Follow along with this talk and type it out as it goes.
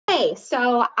Hi,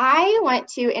 so I want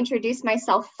to introduce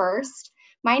myself first.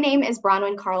 My name is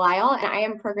Bronwen Carlisle, and I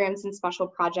am Programs and Special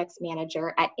Projects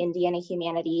Manager at Indiana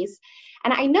Humanities.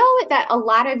 And I know that a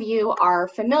lot of you are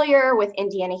familiar with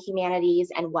Indiana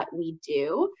Humanities and what we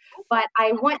do, but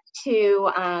I want to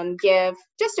give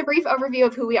just a brief overview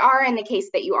of who we are in the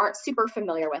case that you aren't super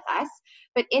familiar with us.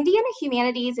 But Indiana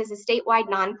Humanities is a statewide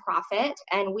nonprofit,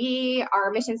 and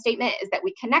our mission statement is that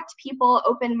we connect people,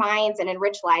 open minds, and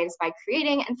enrich lives by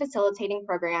creating and facilitating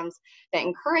programs that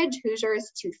encourage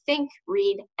Hoosiers to think,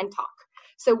 read, and talk.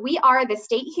 So we are the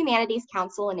State Humanities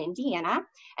Council in Indiana,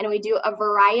 and we do a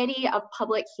variety of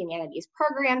public humanities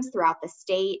programs throughout the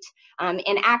state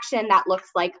in action that looks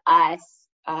like us.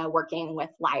 Working with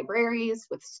libraries,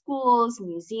 with schools,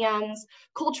 museums,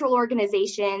 cultural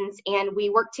organizations, and we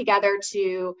work together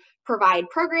to provide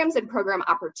programs and program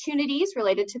opportunities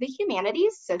related to the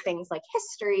humanities, so things like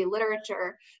history,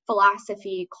 literature,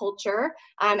 philosophy, culture,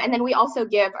 and then we also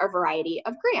give a variety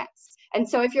of grants. And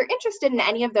so if you're interested in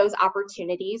any of those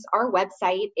opportunities, our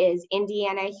website is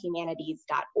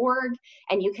indianahumanities.org,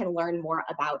 and you can learn more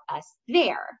about us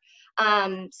there.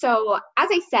 So as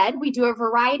I said, we do a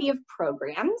variety of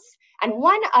programs, and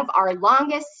one of our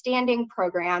longest standing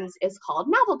programs is called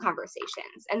Novel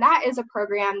Conversations, and that is a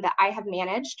program that I have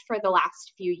managed for the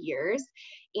last few years,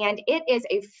 and it is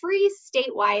a free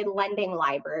statewide lending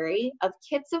library of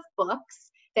kits of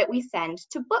books that we send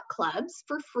to book clubs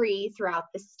for free throughout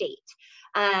the state.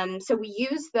 So we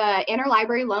use the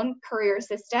interlibrary loan courier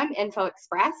system, Info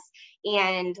Express,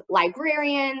 and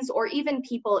librarians or even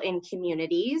people in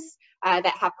communities that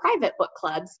have private book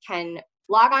clubs can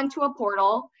log onto a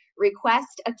portal,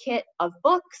 request a kit of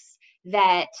books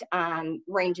that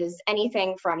ranges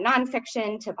anything from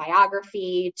nonfiction to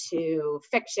biography to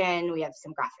fiction. We have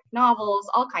some graphic novels,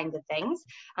 all kinds of things.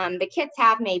 The kits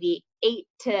have maybe 8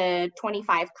 to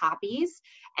 25 copies,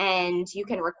 and you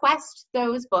can request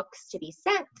those books to be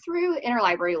sent through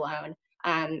interlibrary loan,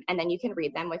 and then you can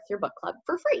read them with your book club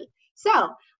for free.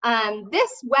 So this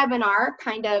webinar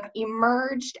kind of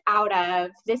emerged out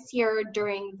of this year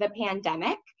during the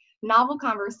pandemic. Novel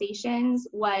Conversations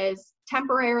was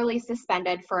temporarily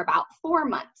suspended for about 4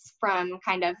 months from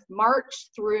kind of March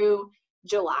through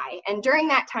July. And during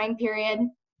that time period,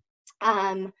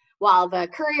 while the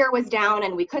courier was down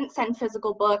and we couldn't send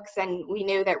physical books and we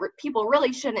knew that people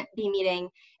really shouldn't be meeting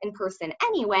in person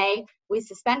anyway, we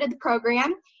suspended the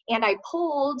program, and I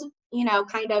polled,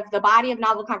 kind of the body of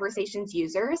Novel Conversations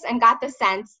users and got the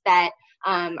sense that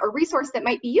a resource that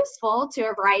might be useful to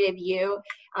a variety of you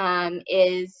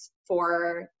is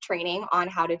for training on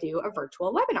how to do a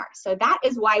virtual webinar. So that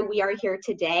is why we are here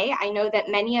today. I know that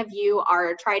many of you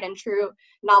are tried and true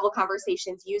Novel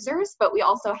Conversations users, but we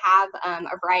also have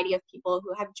a variety of people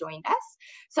who have joined us.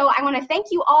 So I want to thank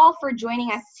you all for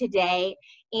joining us today.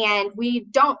 And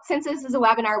since this is a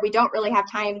webinar, we don't really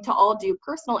have time to all do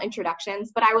personal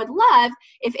introductions, but I would love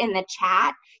if in the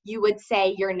chat you would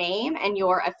say your name and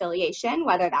your affiliation,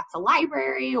 whether that's a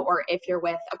library or if you're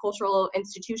with a cultural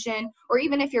institution, or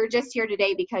even if you're just here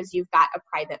today because you've got a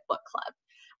private book club.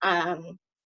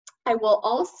 I will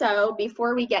also,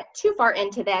 before we get too far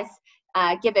into this,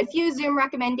 give a few Zoom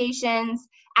recommendations.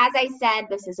 As I said,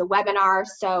 this is a webinar,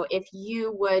 so if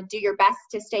you would do your best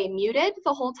to stay muted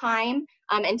the whole time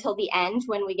until the end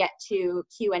when we get to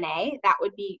Q&A, that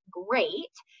would be great.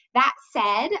 That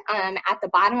said, at the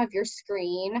bottom of your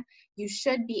screen, you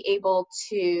should be able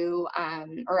to,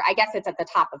 or I guess it's at the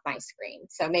top of my screen,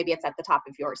 so maybe it's at the top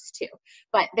of yours too.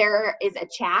 But there is a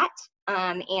chat,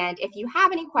 and if you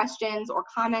have any questions or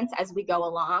comments as we go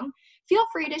along, feel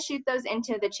free to shoot those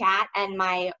into the chat, and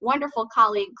my wonderful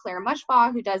colleague Claire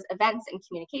Mushbaugh, who does events and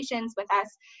communications with us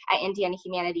at Indiana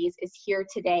Humanities, is here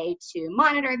today to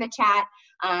monitor the chat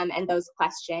and those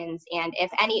questions. And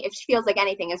if she feels like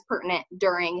anything is pertinent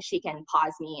during, she can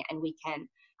pause me and we can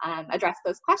address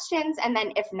those questions. And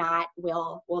then if not,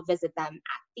 we'll visit them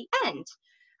at the end.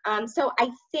 So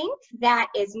I think that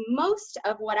is most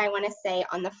of what I want to say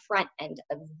on the front end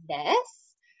of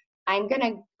this. I'm going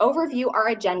to overview our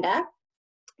agenda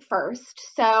first.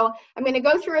 So I'm going to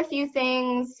go through a few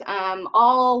things,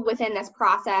 all within this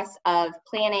process of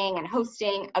planning and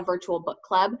hosting a virtual book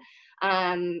club.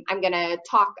 I'm going to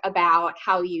talk about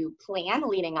how you plan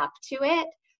leading up to it,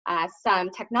 some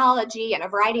technology and a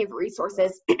variety of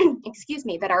resources, excuse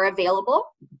me, that are available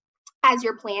as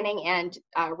you're planning and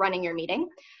running your meeting.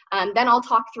 Then I'll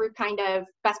talk through kind of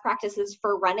best practices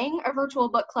for running a virtual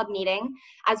book club meeting,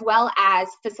 as well as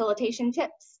facilitation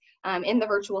tips. in the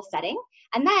virtual setting.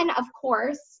 And then, of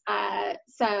course,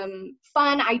 some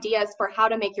fun ideas for how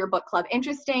to make your book club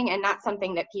interesting and not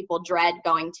something that people dread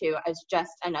going to as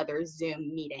just another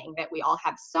Zoom meeting that we all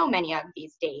have so many of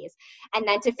these days. And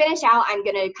then to finish out, I'm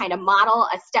going to kind of model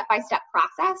a step-by-step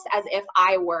process as if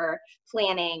I were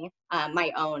planning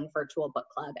my own virtual book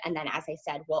club. And then, as I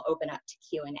said, we'll open up to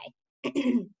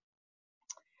Q&A.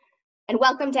 And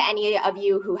welcome to any of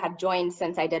you who have joined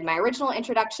since I did my original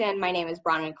introduction. My name is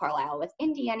Bronwen Carlisle with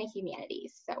Indiana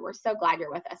Humanities. So we're so glad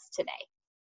you're with us today.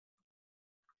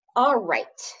 All right,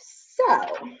 so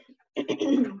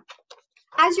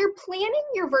as you're planning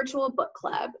your virtual book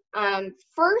club,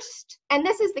 first, and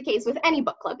this is the case with any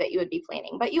book club that you would be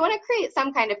planning, but you want to create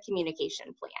some kind of communication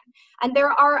plan. And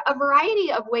there are a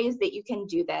variety of ways that you can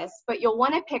do this, but you'll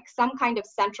want to pick some kind of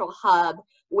central hub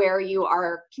where you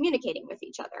are communicating with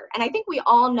each other. And I think we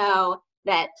all know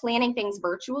that planning things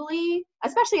virtually,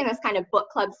 especially in this kind of book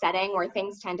club setting where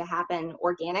things tend to happen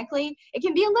organically, it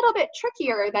can be a little bit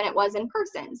trickier than it was in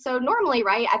person. So normally,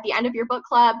 right, at the end of your book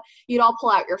club, you'd all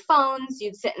pull out your phones,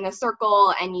 you'd sit in a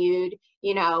circle, and you'd,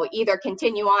 you know, either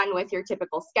continue on with your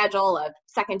typical schedule of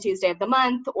second Tuesday of the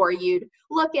month, or you'd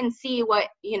look and see what,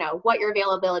 you know, what your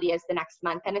availability is the next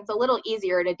month. And it's a little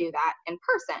easier to do that in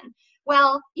person.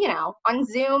 Well, you know, on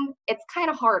Zoom, it's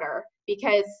kind of harder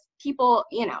because people,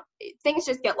 you know, things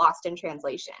just get lost in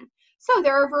translation. So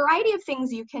there are a variety of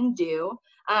things you can do.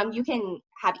 You can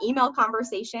have email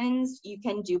conversations, you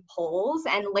can do polls,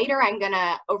 and later I'm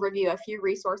gonna overview a few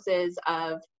resources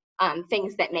of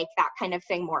things that make that kind of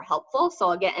thing more helpful. So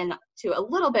I'll get into a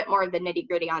little bit more of the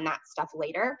nitty-gritty on that stuff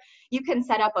later. You can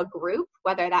set up a group,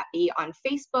 whether that be on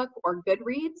Facebook or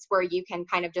Goodreads, where you can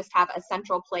kind of just have a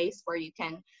central place where you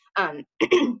can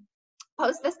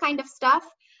post this kind of stuff.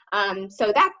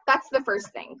 So that's the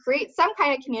first thing. Create some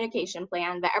kind of communication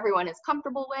plan that everyone is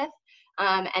comfortable with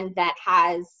and that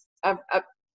has a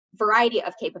variety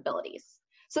of capabilities.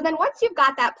 So then once you've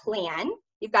got that plan,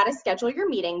 you've got to schedule your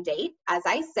meeting date. As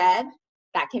I said,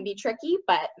 that can be tricky,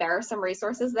 but there are some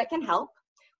resources that can help.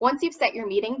 Once you've set your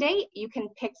meeting date, you can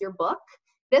pick your book.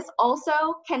 This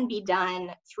also can be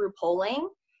done through polling.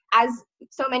 As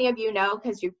so many of you know,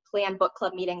 because you plan book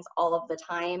club meetings all of the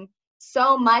time,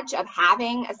 so much of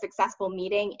having a successful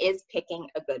meeting is picking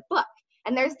a good book.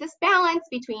 And there's this balance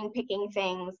between picking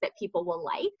things that people will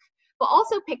like, but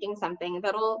also picking something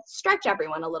that'll stretch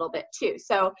everyone a little bit too.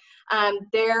 So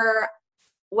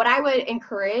what I would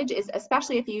encourage is,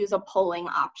 especially if you use a polling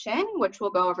option, which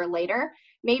we'll go over later,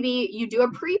 maybe you do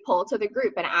a pre-poll to the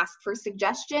group and ask for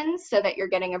suggestions so that you're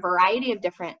getting a variety of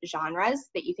different genres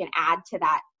that you can add to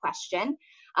that question.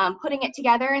 Putting it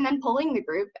together and then polling the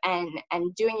group and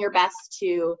doing your best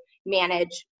to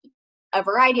manage a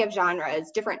variety of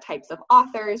genres, different types of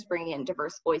authors, bringing in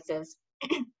diverse voices,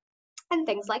 and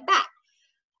things like that.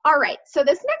 All right, so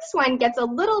this next one gets a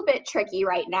little bit tricky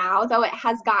right now, though it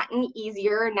has gotten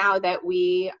easier now that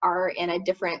we are in a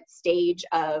different stage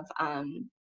of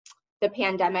the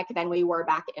pandemic than we were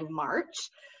back in March.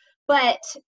 But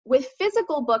with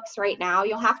physical books right now,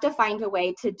 you'll have to find a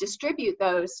way to distribute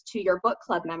those to your book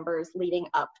club members leading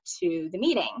up to the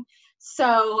meeting.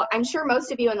 So I'm sure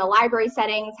most of you in the library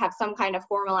settings have some kind of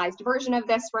formalized version of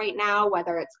this right now,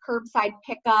 whether it's curbside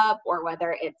pickup or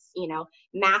whether it's, you know,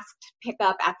 masked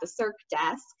pickup at the circ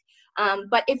desk.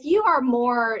 But if you are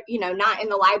more, you know, not in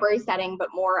the library setting, but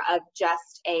more of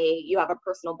just you have a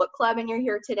personal book club and you're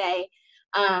here today,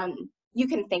 you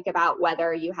can think about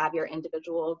whether you have your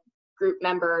individual group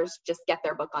members just get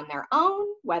their book on their own,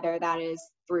 whether that is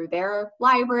through their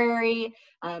library,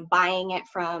 buying it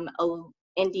from a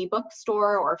indie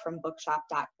bookstore or from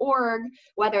bookshop.org,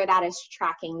 whether that is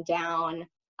tracking down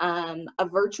a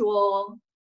virtual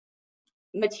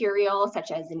material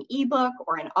such as an ebook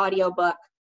or an audiobook.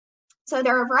 So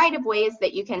there are a variety of ways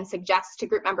that you can suggest to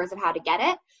group members of how to get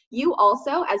it. You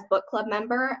also, as book club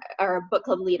member or book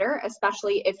club leader,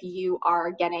 especially if you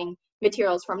are getting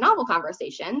materials from Novel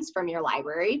Conversations from your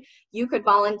library, you could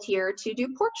volunteer to do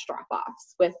porch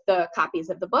drop-offs with the copies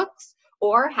of the books,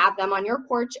 or have them on your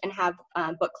porch and have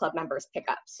book club members pick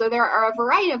up. So there are a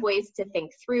variety of ways to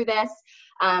think through this,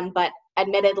 but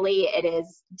admittedly it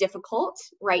is difficult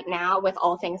right now with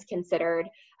all things considered.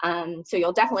 So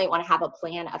you'll definitely want to have a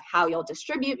plan of how you'll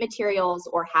distribute materials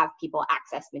or have people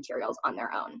access materials on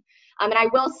their own. And I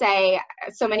will say,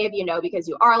 so many of you know because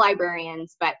you are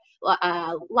librarians, but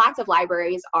lots of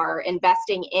libraries are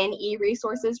investing in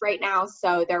e-resources right now.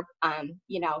 So there,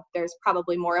 you know, there's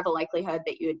probably more of a likelihood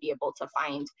that you would be able to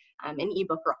find an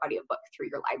ebook or audiobook through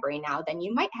your library now than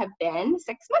you might have been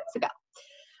 6 months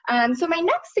ago. So my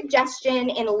next suggestion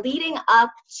in leading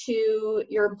up to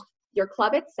your your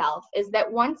club itself is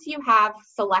that once you have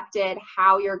selected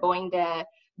how you're going to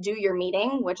do your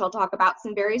meeting, which I'll talk about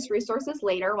some various resources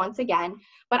later once again,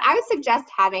 but I would suggest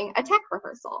having a tech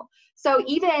rehearsal. So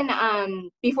even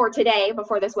before today,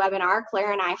 before this webinar,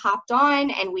 Claire and I hopped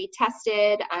on and we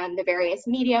tested the various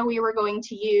media we were going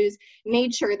to use,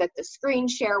 made sure that the screen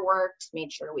share worked,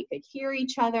 made sure we could hear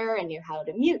each other and knew how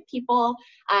to mute people.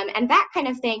 And that kind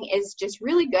of thing is just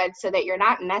really good so that you're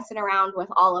not messing around with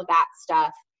all of that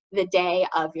stuff the day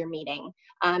of your meeting.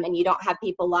 And you don't have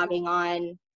people logging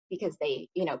on because they,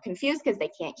 confused because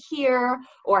they can't hear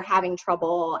or having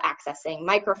trouble accessing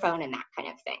microphone and that kind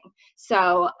of thing.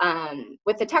 So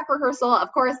with the tech rehearsal,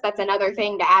 of course, that's another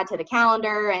thing to add to the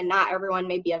calendar, and not everyone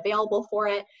may be available for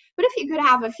it. But if you could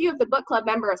have a few of the book club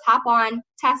members hop on,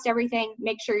 test everything,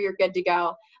 make sure you're good to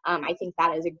go, I think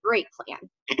that is a great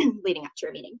plan leading up to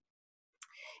your meeting.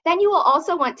 Then you will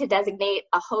also want to designate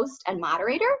a host and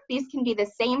moderator. These can be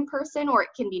the same person or it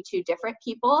can be two different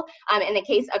people. In the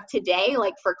case of today,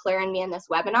 like for Claire and me in this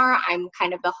webinar, I'm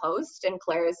kind of the host and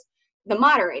Claire's the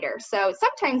moderator. So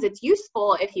sometimes it's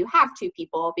useful if you have two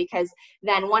people, because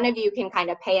then one of you can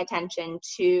kind of pay attention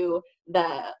to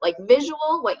the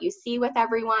visual, what you see with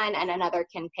everyone, and another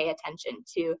can pay attention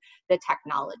to the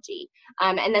technology.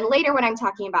 And then later when I'm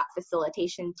talking about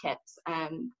facilitation tips,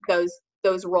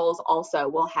 those roles also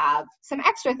will have some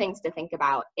extra things to think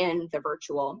about in the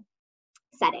virtual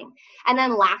setting. And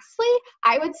then lastly,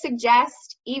 I would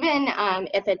suggest, even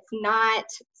if it's not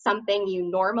something you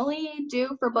normally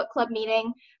do for book club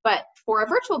meeting, but for a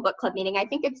virtual book club meeting, I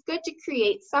think it's good to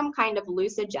create some kind of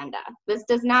loose agenda. This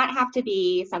does not have to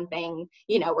be something,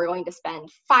 we're going to spend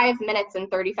 5 minutes and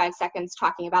 35 seconds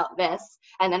talking about this,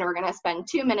 and then we're going to spend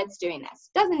 2 minutes doing this.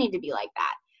 Doesn't need to be like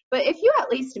that. But if you at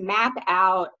least map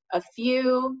out a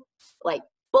few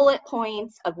bullet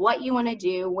points of what you want to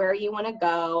do, where you want to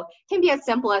go, it can be as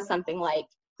simple as something like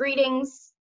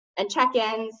greetings and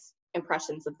check-ins,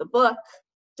 impressions of the book,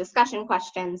 discussion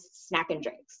questions, snack and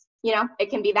drinks. It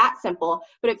can be that simple.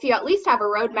 But if you at least have a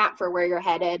roadmap for where you're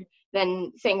headed,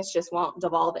 then things just won't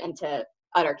devolve into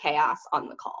utter chaos on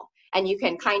the call. And you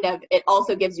can it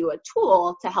also gives you a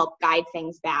tool to help guide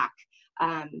things back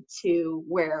to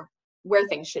where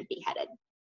things should be headed.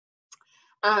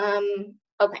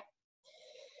 Okay.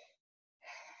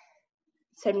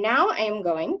 So now I am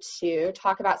going to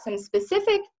talk about some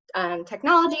specific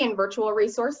technology and virtual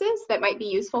resources that might be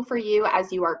useful for you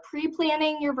as you are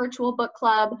pre-planning your virtual book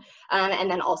club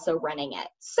and then also running it.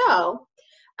 So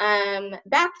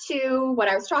back to what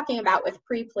I was talking about with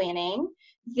pre-planning,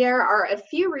 there are a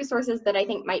few resources that I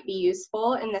think might be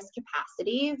useful in this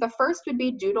capacity. The first would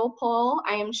be Doodle Poll.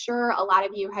 I am sure a lot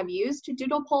of you have used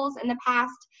Doodle Polls in the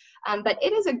past, but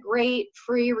it is a great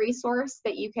free resource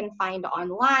that you can find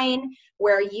online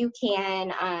where you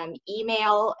can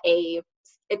email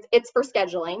it's for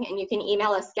scheduling, and you can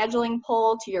email a scheduling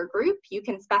poll to your group. You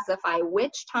can specify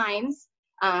which times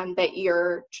that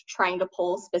you're trying to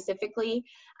poll specifically.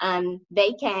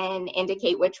 They can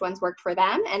indicate which ones worked for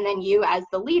them, and then you as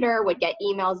the leader would get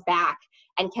emails back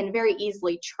and can very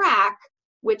easily track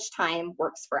which time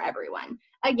works for everyone.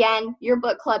 Again, your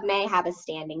book club may have a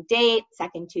standing date,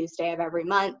 second Tuesday of every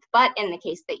month, but in the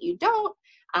case that you don't,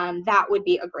 that would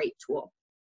be a great tool.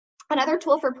 Another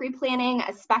tool for pre-planning,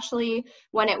 especially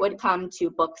when it would come to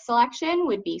book selection,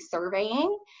 would be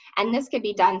surveying. And this could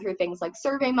be done through things like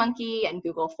SurveyMonkey and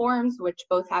Google Forms, which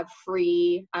both have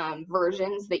free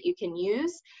versions that you can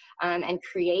use and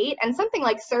create. And something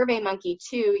like SurveyMonkey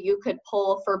too, you could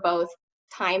pull for both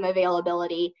time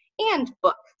availability and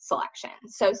book selection.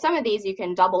 So some of these you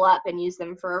can double up and use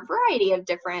them for a variety of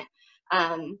different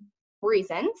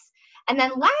reasons. And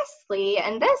then lastly,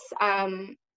 and this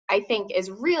I think is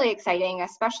really exciting,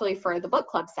 especially for the book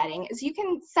club setting, is you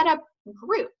can set up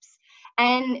groups.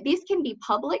 And these can be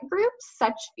public groups,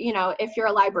 such, if you're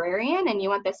a librarian and you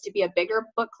want this to be a bigger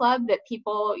book club that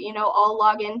people, all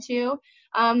log into,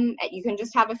 you can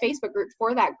just have a Facebook group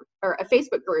for that, or a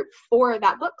Facebook group for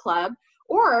that book club.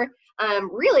 Or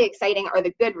really exciting are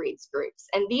the Goodreads groups.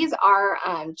 And these are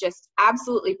just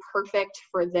absolutely perfect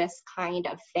for this kind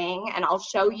of thing. And I'll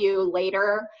show you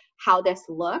later how this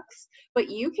looks, but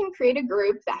you can create a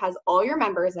group that has all your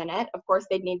members in it. Of course,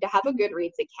 they'd need to have a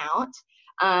Goodreads account.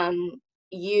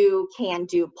 You can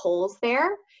do polls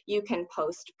there. You can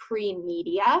post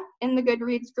pre-media in the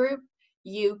Goodreads group.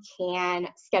 You can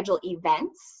schedule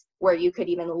events where you could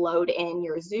even load in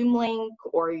your Zoom link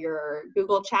or your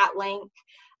Google Chat link.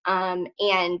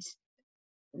 And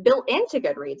built into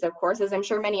Goodreads, of course, as I'm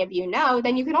sure many of you know,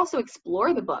 then you can also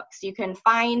explore the books. You can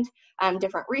find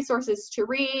different resources to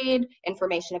read,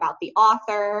 information about the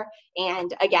author,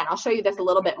 and again, I'll show you this a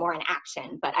little bit more in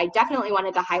action, but I definitely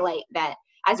wanted to highlight that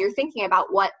as you're thinking about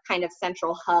what kind of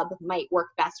central hub might work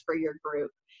best for your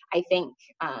group, I think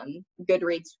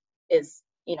Goodreads is,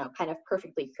 you know, kind of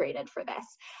perfectly created for this.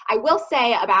 I will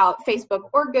say about Facebook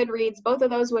or Goodreads, both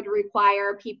of those would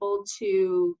require people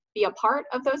to be a part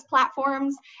of those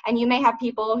platforms, and you may have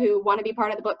people who want to be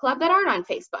part of the book club that aren't on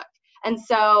Facebook. And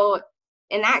so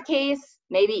in that case,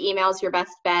 maybe email is your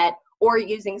best bet, or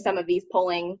using some of these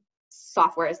polling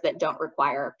softwares that don't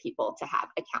require people to have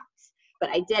accounts. But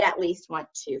I did at least want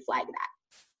to flag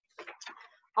that.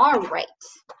 All right,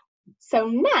 so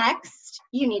next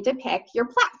you need to pick your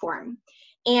platform.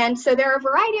 And so there are a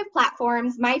variety of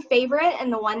platforms. My favorite,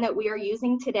 and the one that we are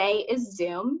using today, is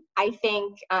Zoom. I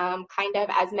think kind of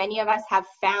as many of us have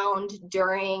found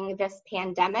during this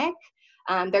pandemic,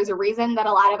 there's a reason that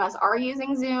a lot of us are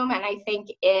using Zoom, and I think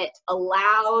it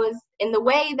allows, in the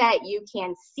way that you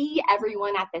can see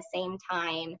everyone at the same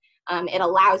time, it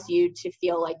allows you to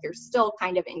feel like you're still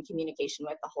kind of in communication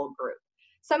with the whole group.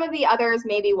 Some of the others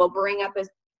maybe will bring up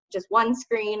just one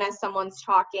screen as someone's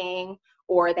talking,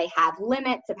 or they have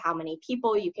limits of how many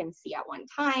people you can see at one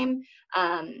time.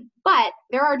 But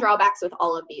there are drawbacks with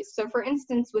all of these. So for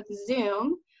instance, with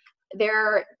Zoom,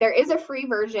 there is a free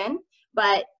version,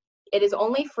 but it is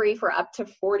only free for up to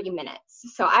 40 minutes.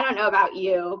 So I don't know about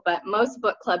you, but most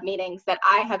book club meetings that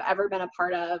I have ever been a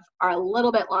part of are a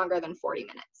little bit longer than 40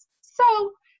 minutes.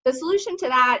 So the solution to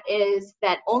that is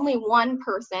that only one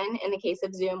person, in the case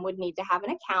of Zoom, would need to have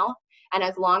an account. And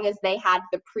as long as they had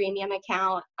the premium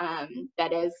account,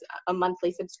 that is a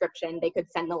monthly subscription, they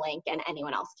could send the link and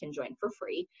anyone else can join for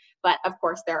free. But of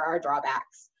course, there are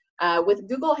drawbacks. With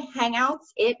Google Hangouts,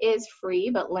 it is free,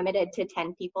 but limited to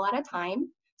 10 people at a time.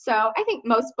 So I think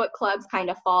most book clubs kind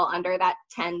of fall under that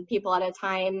 10 people at a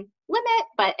time limit,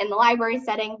 but in the library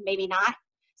setting, maybe not,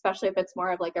 especially if it's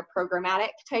more of like a programmatic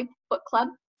type book club.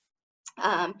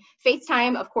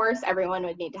 FaceTime, of course, everyone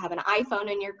would need to have an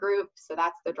iPhone in your group, so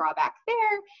that's the drawback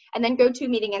there. And then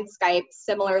GoToMeeting and Skype,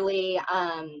 similarly,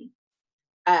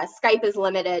 Skype is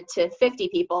limited to 50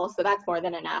 people, so that's more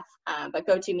than enough, but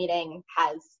GoToMeeting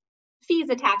has fees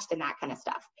attached and that kind of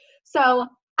stuff. So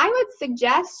I would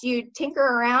suggest you tinker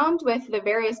around with the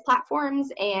various platforms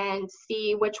and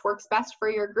see which works best for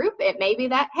your group. It may be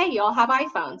that, hey, you all have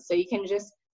iPhones, so you can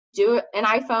just do an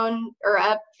iPhone or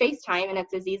a FaceTime, and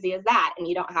it's as easy as that, and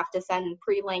you don't have to send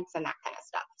pre-links and that kind of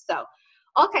stuff. So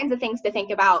all kinds of things to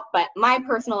think about, but my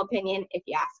personal opinion, if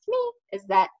you ask me, is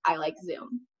that I like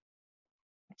Zoom.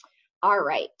 All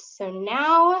right, so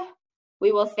now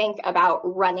we will think about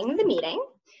running the meeting.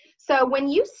 So when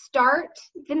you start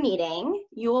the meeting,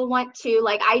 you will want to,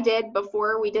 like I did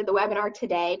before we did the webinar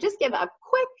today, just give a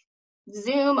quick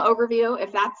Zoom overview,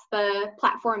 if that's the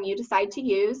platform you decide to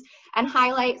use, and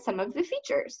highlight some of the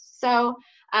features. So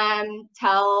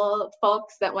tell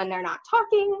folks that when they're not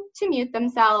talking to mute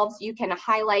themselves. You can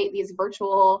highlight these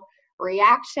virtual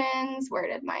reactions. Where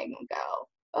did mine go?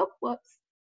 Oh, whoops,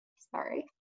 sorry.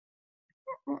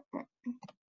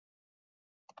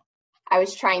 I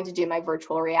was trying to do my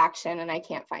virtual reaction and I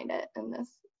can't find it in this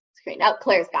screen. Oh,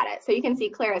 Claire's got it. So you can see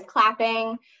Claire is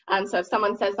clapping. So if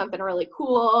someone says something really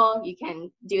cool, you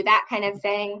can do that kind of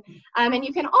thing. And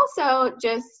you can also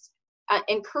just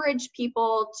encourage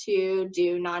people to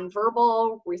do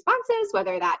nonverbal responses,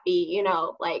 whether that be, you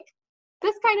know, like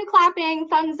this kind of clapping,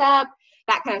 thumbs up,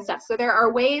 that kind of stuff. So there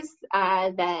are ways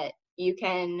that you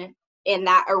can, in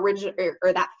that original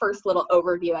or that first little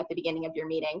overview at the beginning of your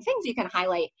meeting, things you can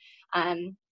highlight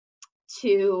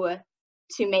to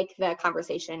make the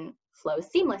conversation flow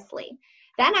seamlessly.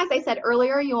 Then, as I said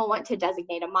earlier, you will want to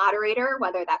designate a moderator,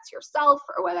 whether that's yourself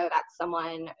or whether that's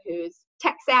someone who's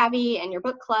tech savvy in your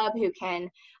book club who can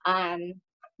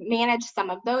manage some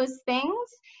of those things.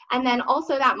 And then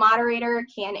also that moderator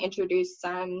can introduce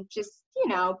some just, you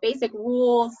know, basic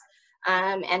rules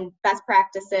and best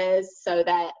practices so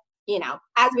that, you know,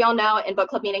 as we all know, in book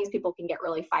club meetings, people can get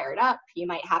really fired up. You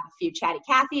might have a few chatty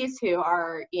Cathys who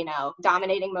are, you know,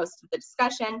 dominating most of the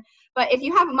discussion. But if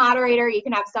you have a moderator, you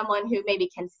can have someone who maybe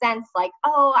can sense like,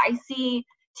 oh, I see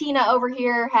Tina over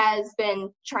here has been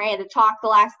trying to talk the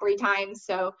last 3 times.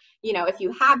 So, you know, if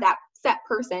you have that set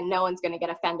person, no one's going to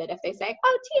get offended if they say,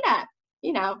 oh, Tina,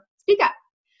 you know, speak up.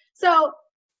 So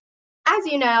as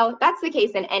you know, that's the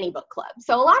case in any book club.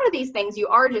 So a lot of these things you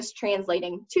are just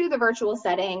translating to the virtual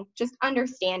setting, just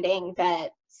understanding that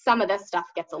some of this stuff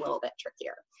gets a little bit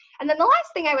trickier. And then the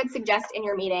last thing I would suggest in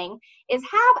your meeting is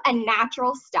have a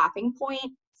natural stopping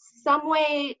point some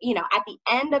way, you know, at the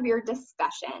end of your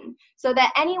discussion, so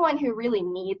that anyone who really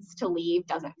needs to leave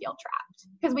doesn't feel trapped.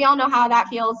 Because we all know how that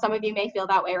feels. Some of you may feel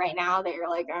that way right now, that you're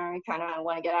like, oh, I kind of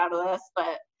want to get out of this,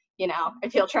 but, you know, I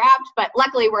feel trapped. But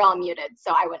luckily we're all muted,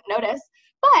 so I wouldn't notice.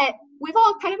 But we've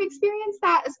all kind of experienced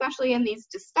that, especially in these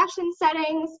discussion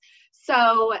settings.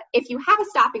 So if you have a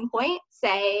stopping point,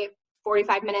 say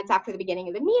 45 minutes after the beginning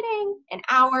of the meeting, an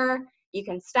hour, you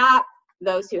can stop.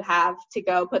 Those who have to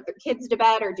go put their kids to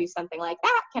bed or do something like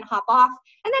that can hop off.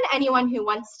 And then anyone who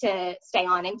wants to stay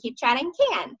on and keep chatting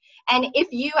can. And if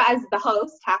you as the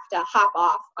host have to hop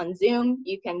off on Zoom,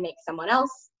 you can make someone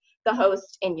else the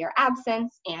host in your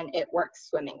absence, and it works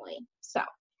swimmingly. So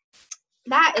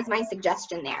that is my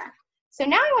suggestion there. So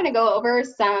now I want to go over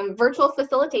some virtual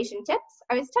facilitation tips.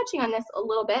 I was touching on this a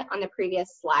little bit on the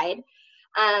previous slide,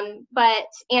 and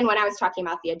when I was talking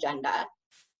about the agenda.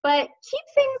 But keep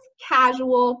things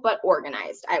casual but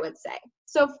organized, I would say.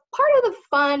 So part of the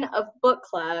fun of book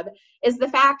club is the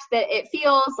fact that it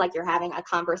feels like you're having a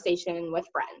conversation with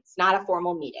friends, not a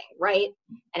formal meeting, right?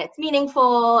 And it's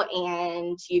meaningful,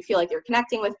 and you feel like you're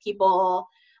connecting with people,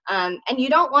 and you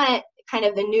don't want kind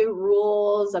of the new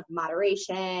rules of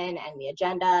moderation and the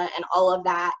agenda and all of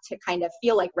that to kind of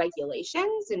feel like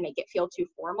regulations and make it feel too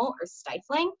formal or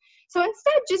stifling. So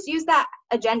instead, just use that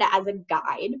agenda as a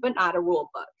guide, but not a rule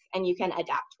book. And you can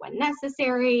adapt when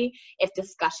necessary. If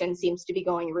discussion seems to be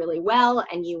going really well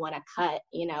and you want to cut,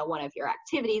 you know, one of your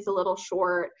activities a little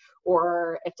short,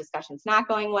 or if discussion's not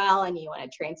going well and you want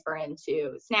to transfer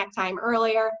into snack time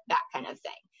earlier, that kind of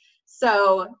thing.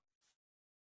 So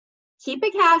keep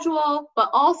it casual, but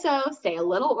also stay a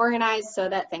little organized so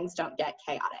that things don't get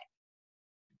chaotic.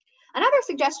 Another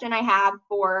suggestion I have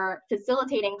for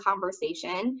facilitating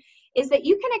conversation is that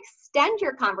you can extend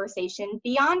your conversation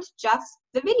beyond just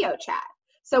the video chat.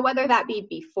 So whether that be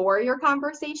before your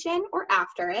conversation or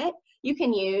after it, you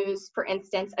can use, for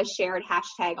instance, a shared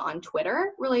hashtag on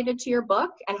Twitter related to your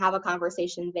book and have a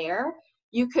conversation there.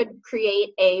 You could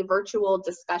create a virtual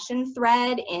discussion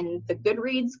thread in the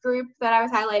Goodreads group that I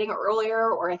was highlighting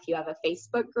earlier, or if you have a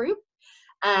Facebook group.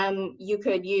 You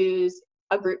could use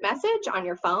a group message on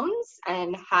your phones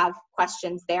and have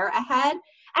questions there ahead.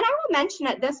 And I will mention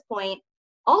at this point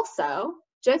also,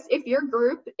 just if your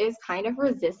group is kind of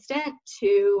resistant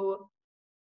to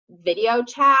video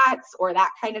chats or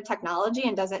that kind of technology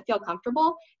and doesn't feel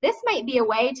comfortable, this might be a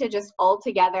way to just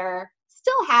altogether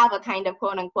still have a kind of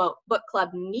quote unquote book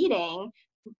club meeting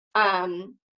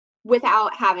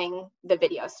without having the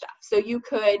video stuff. So you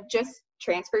could just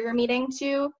transfer your meeting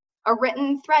to a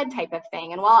written thread type of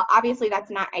thing. And while obviously that's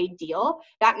not ideal,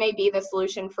 that may be the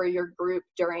solution for your group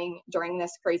during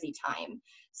this crazy time.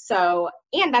 So,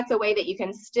 and that's a way that you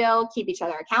can still keep each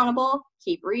other accountable,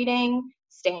 keep reading,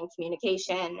 stay in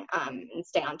communication, and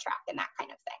stay on track and that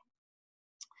kind of thing.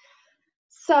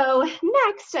 So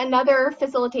next, another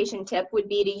facilitation tip would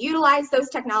be to utilize those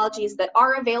technologies that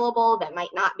are available that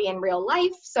might not be in real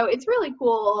life. So it's really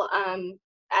cool, and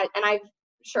I'm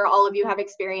sure all of you have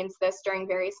experienced this during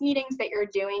various meetings that you're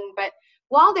doing, but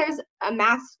while there's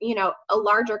a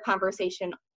larger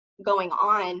conversation going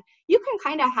on, you can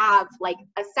kind of have like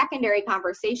a secondary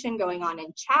conversation going on in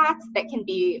chats that can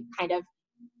be kind of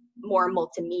more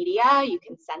multimedia. You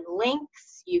can send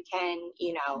links, you can,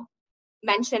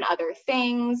 mention other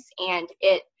things, and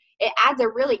it adds a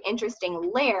really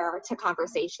interesting layer to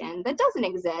conversation that doesn't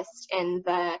exist in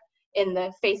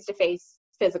the face-to-face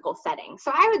physical setting. So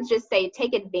I would just say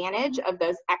take advantage of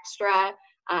those extra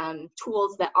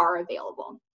tools that are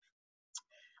available.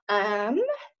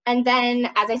 And then,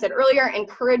 as I said earlier,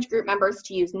 encourage group members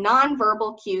to use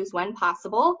nonverbal cues when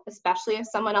possible, especially if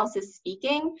someone else is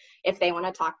speaking. If they want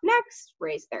to talk next,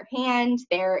 raise their hand.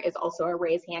 There is also a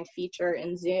raise hand feature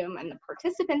in Zoom and the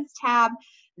participants tab,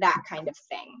 that kind of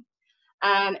thing.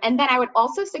 And then I would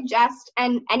also suggest,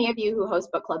 and any of you who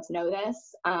host book clubs know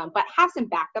this, but have some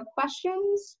backup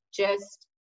questions just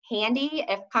handy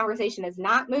if conversation is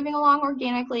not moving along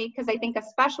organically, because I think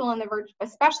especially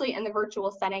in the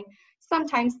virtual setting,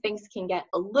 sometimes things can get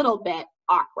a little bit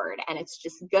awkward, and it's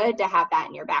just good to have that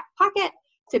in your back pocket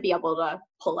to be able to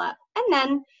pull up. And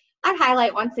then I'd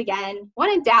highlight once again,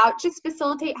 when in doubt, just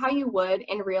facilitate how you would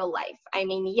in real life. I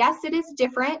mean, yes, it is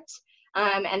different,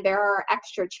 and there are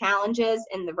extra challenges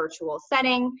in the virtual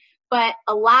setting, but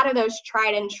a lot of those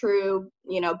tried and true,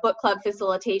 book club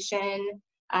facilitation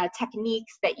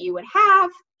techniques that you would have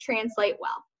translate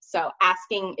well. So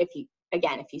asking if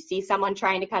you see someone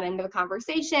trying to cut into the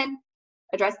conversation,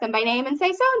 address them by name and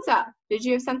say, so-and-so, did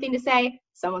you have something to say?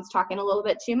 Someone's talking a little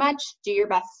bit too much, do your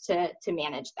best to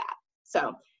manage that.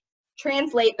 So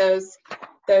translate those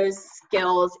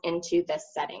skills into this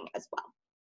setting as well.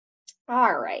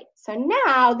 All right, so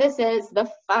now this is the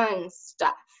fun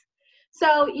stuff.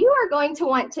 So you are going to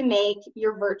want to make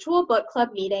your virtual book club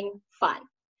meeting fun,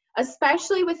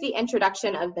 especially with the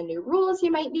introduction of the new rules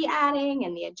you might be adding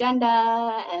and the agenda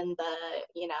and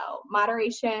the,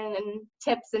 moderation and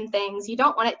tips and things. You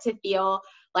don't want it to feel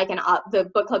like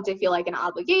the book club to feel like an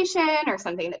obligation or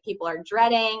something that people are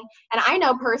dreading. And I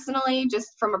know personally,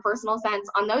 just from a personal sense,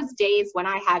 on those days when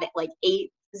I had like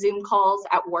 8 Zoom calls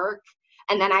at work,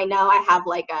 and then I know I have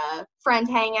like a friend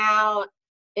hangout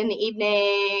in the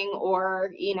evening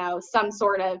or, some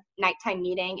sort of nighttime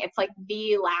meeting, it's like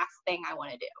the last thing I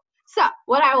want to do. So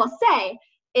what I will say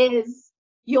is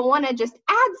you'll want to just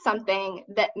add something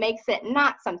that makes it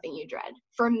not something you dread.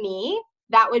 For me,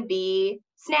 that would be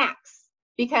snacks.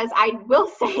 Because I will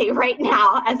say right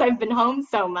now, as I've been home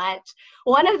so much,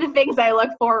 one of the things I look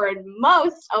forward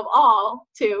most of all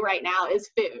to right now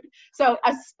is food. So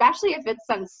especially if it's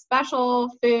some special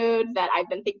food that I've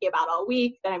been thinking about all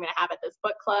week that I'm going to have at this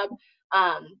book club,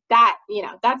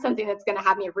 that's something that's going to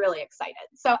have me really excited.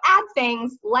 So add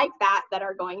things like that that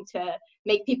are going to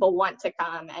make people want to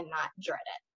come and not dread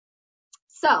it.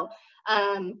 So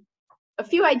a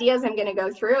few ideas I'm going to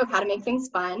go through of how to make things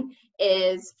fun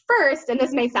is first, and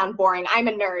this may sound boring, I'm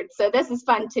a nerd, so this is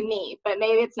fun to me, but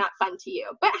maybe it's not fun to you,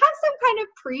 but have some kind of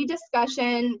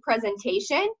pre-discussion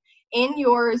presentation in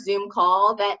your Zoom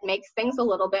call that makes things a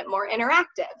little bit more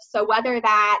interactive. So whether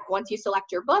that, once you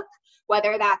select your book,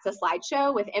 whether that's a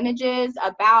slideshow with images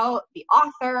about the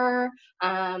author,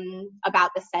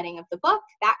 about the setting of the book,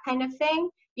 that kind of thing,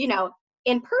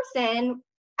 in person,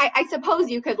 I suppose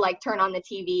you could like turn on the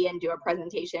TV and do a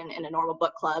presentation in a normal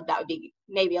book club. That would be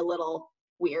maybe a little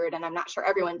weird, and I'm not sure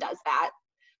everyone does that.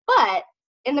 But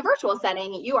in the virtual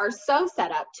setting, you are so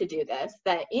set up to do this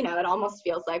that, it almost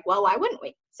feels like, well, why wouldn't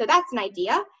we? So that's an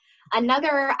idea.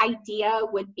 Another idea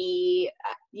would be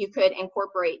you could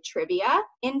incorporate trivia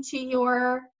into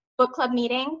your book club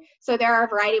meeting. So there are a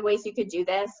variety of ways you could do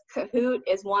this. Kahoot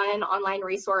is one online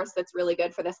resource that's really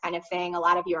good for this kind of thing. A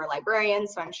lot of you are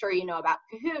librarians, so I'm sure you know about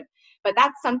Kahoot, but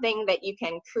that's something that you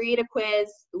can create a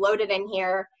quiz, load it in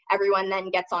here. Everyone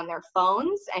then gets on their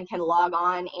phones and can log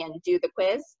on and do the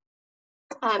quiz.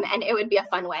 And it would be a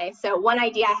fun way. So one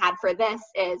idea I had for this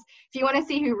is if you want to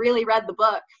see who really read the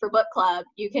book for book club,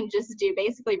 you can just do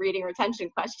basically reading retention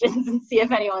questions and see if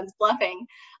anyone's bluffing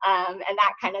and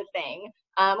that kind of thing.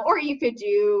 Or you could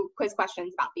do quiz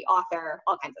questions about the author,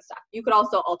 all kinds of stuff. You could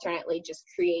also alternately just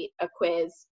create a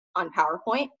quiz on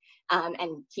PowerPoint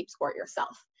and keep score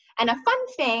yourself. And a fun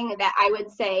thing that I would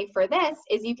say for this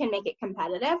is you can make it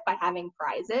competitive by having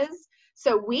prizes.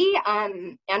 So we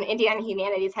on Indiana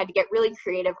Humanities had to get really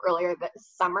creative earlier this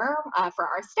summer for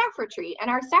our staff retreat. And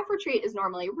our staff retreat is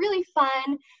normally really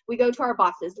fun. We go to our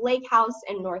boss's lake house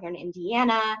in northern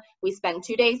Indiana. We spend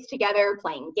 2 days together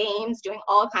playing games, doing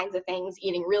all kinds of things,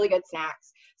 eating really good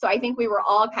snacks. So I think we were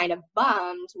all kind of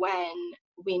bummed when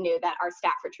we knew that our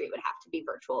staff retreat would have to be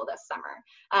virtual this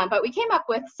summer. But we came up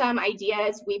with some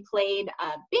ideas. We played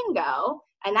bingo.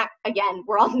 And that, again,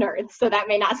 we're all nerds, so that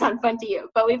may not sound fun to you.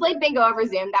 But we played bingo over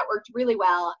Zoom. That worked really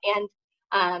well.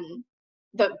 And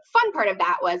the fun part of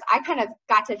that was I kind of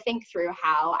got to think through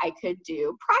how I could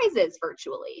do prizes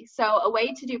virtually. So a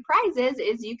way to do prizes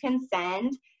is you can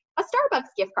send a Starbucks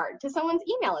gift card to someone's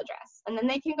email address, and then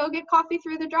they can go get coffee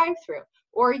through the drive-thru.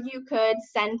 Or you could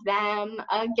send them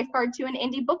a gift card to an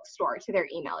indie bookstore to their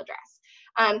email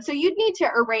address. So you'd need to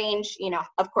arrange,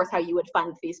 of course, how you would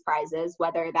fund these prizes,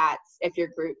 whether that's if your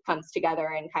group comes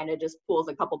together and kind of just pools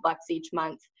a couple bucks each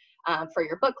month for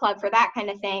your book club, for that kind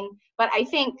of thing. But I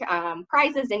think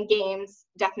prizes and games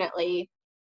definitely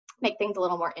make things a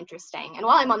little more interesting. And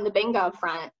while I'm on the bingo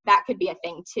front, that could be a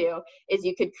thing too, is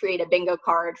you could create a bingo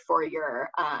card for your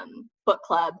book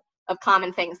club of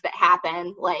common things that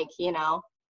happen, like,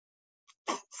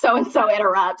 so-and-so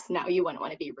interrupts. No, you wouldn't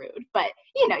want to be rude, but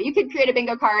you could create a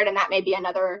bingo card, and that may be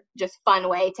another just fun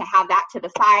way to have that to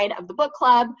the side of the book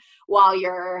club while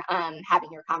you're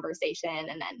having your conversation,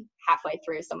 and then halfway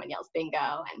through someone yells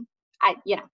bingo, and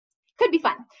could be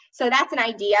fun. So that's an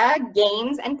idea,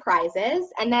 games and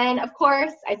prizes. And then of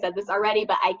course, I said this already,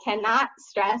 but I cannot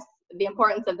stress the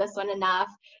importance of this one enough,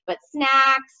 but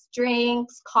snacks,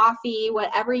 drinks, coffee,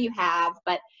 whatever you have.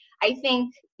 But I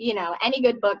think, any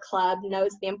good book club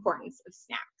knows the importance of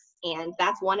snacks. And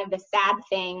that's one of the sad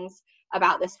things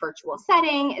about this virtual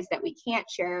setting, is that we can't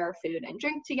share food and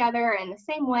drink together in the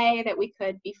same way that we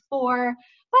could before,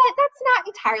 but that's not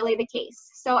entirely the case.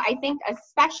 So I think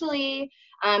especially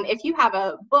if you have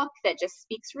a book that just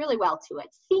speaks really well to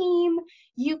its theme,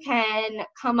 you can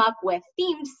come up with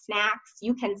themed snacks.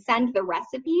 You can send the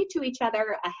recipe to each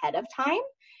other ahead of time.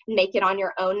 make it on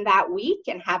your own that week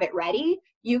and have it ready.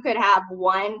 You could have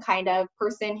one kind of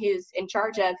person who's in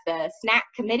charge of the snack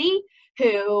committee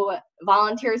who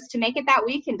volunteers to make it that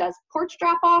week and does porch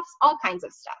drop-offs, all kinds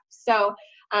of stuff. So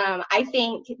I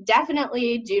think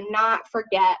definitely do not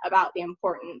forget about the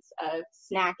importance of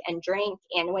snack and drink.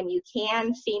 And when you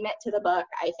can theme it to the book,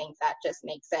 I think that just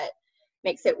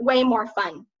makes it way more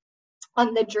fun.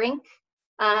 On the drink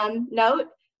note,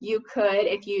 you could,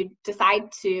 if you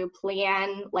decide to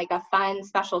plan like a fun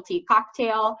specialty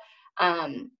cocktail,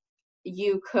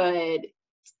 you could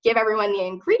give everyone the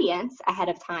ingredients ahead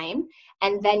of time,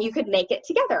 and then you could make it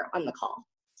together on the call.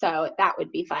 So that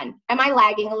would be fun. Am I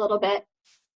lagging a little bit?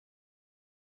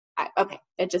 Okay,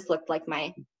 it just looked like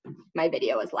my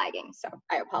video was lagging, so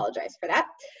I apologize for that.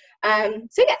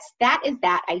 So yes, that is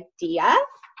that idea.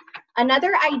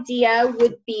 Another idea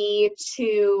would be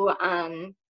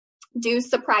to do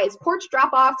surprise porch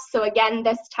drop-offs. So again,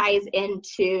 this ties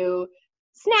into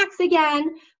snacks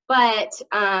again, but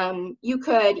you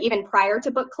could, even prior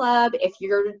to book club, if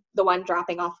you're the one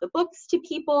dropping off the books to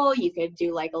people, you could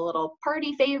do like a little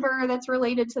party favor that's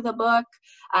related to the book.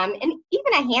 And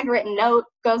even a handwritten note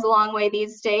goes a long way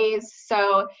these days.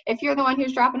 So if you're the one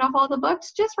who's dropping off all the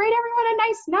books, just write everyone a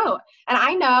nice note. And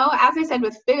I know, as I said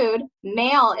with food,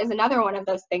 mail is another one of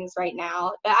those things right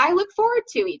now that I look forward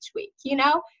to each week. You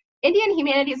know, Indiana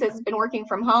Humanities has been working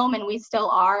from home, and we still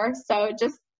are. So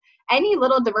just any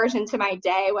little diversion to my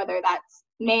day, whether that's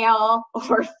mail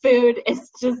or food, is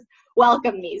just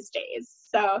welcome these days.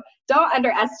 So don't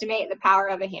underestimate the power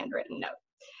of a handwritten note.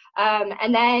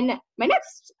 And then my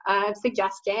next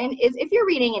suggestion is, if you're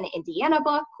reading an Indiana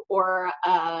book or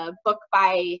a book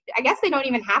by, I guess they don't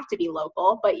even have to be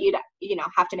local, but you'd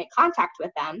have to make contact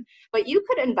with them. But you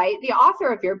could invite the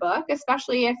author of your book,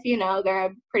 especially if they're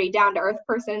a pretty down-to-earth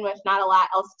person with not a lot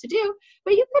else to do.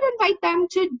 But you could invite them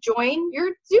to join your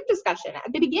Zoom discussion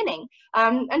at the beginning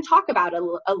and talk about it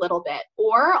a little bit.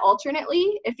 Or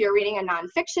alternately, if you're reading a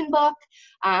nonfiction book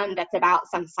that's about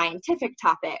some scientific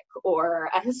topic or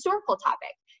a historical topic,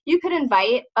 you could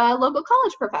invite a local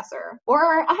college professor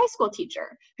or a high school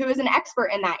teacher who is an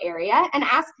expert in that area and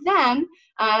ask them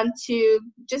to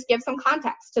just give some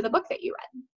context to the book that you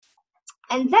read.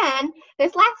 And then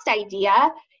this last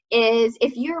idea is,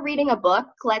 if you're reading a book,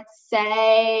 let's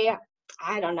say,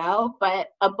 I don't know, but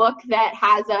a book that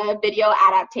has a video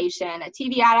adaptation, a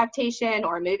TV adaptation,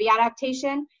 or a movie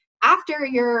adaptation, after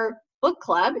your book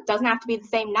club, it doesn't have to be the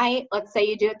same night, let's say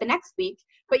you do it the next week,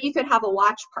 but you could have a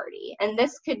watch party. And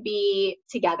this could be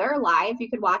together, live, you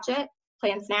could watch it,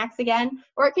 plan snacks again,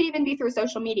 or it could even be through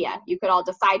social media. You could all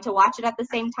decide to watch it at the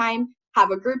same time, have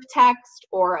a group text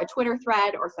or a Twitter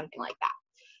thread or something like that.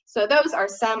 So those are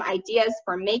some ideas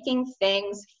for making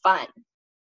things fun.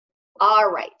 All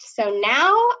right, so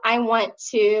now I want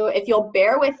to, if you'll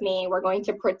bear with me, we're going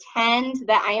to pretend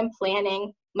that I am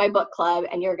planning my book club,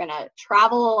 and you're gonna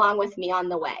travel along with me on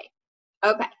the way.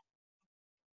 Okay.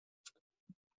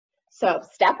 So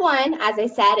step one, as I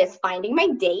said, is finding my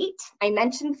date. I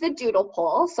mentioned the doodle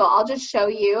poll, so I'll just show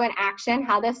you in action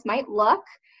how this might look.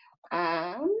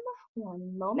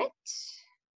 One moment.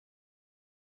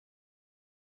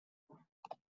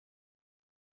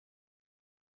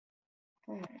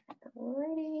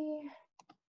 Alrighty.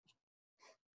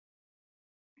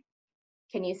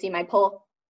 Can you see my poll?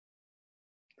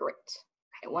 Great.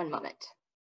 Okay, one moment.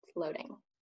 It's loading.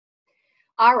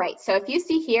 All right, so if you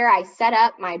see here, I set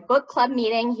up my book club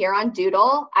meeting here on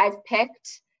Doodle. I've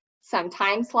picked some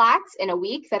time slots in a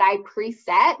week that I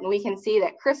preset, and we can see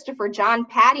that Christopher, John,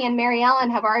 Patty, and Mary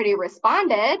Ellen have already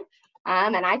responded,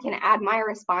 and I can add my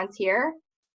response here.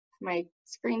 My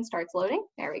screen starts loading.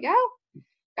 There we go.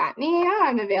 Got me.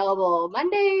 I'm available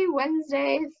Monday,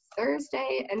 Wednesday,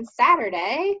 Thursday, and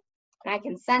Saturday, and I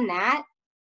can send that.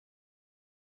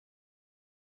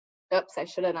 Oops, I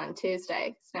should have done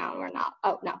Tuesday. So now we're not.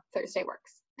 Oh, no, Thursday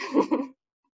works.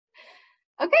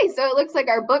 Okay, so it looks like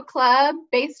our book club,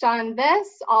 based on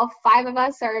this, all 5 of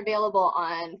us are available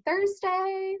on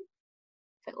Thursday,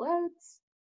 if it loads.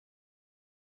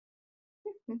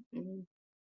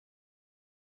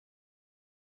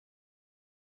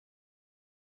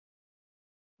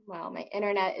 Well, my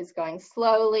internet is going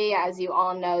slowly. As you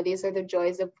all know, these are the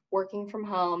joys of working from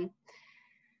home.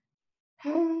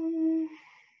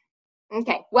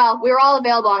 Okay, well, we were all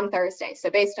available on Thursday. So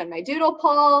based on my doodle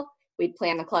poll, we'd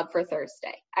plan the club for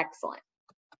Thursday. Excellent.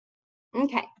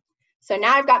 Okay, so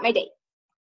now I've got my date.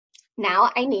 Now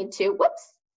I need to,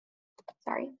 whoops,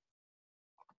 sorry.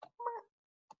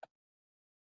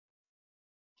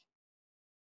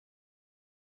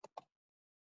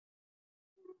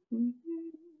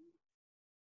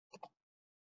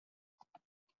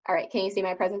 All All right, can you see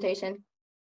my presentation?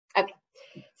 Okay,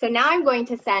 so now I'm going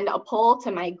to send a poll to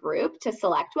my group to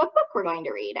select what book we're going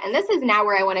to read. And this is now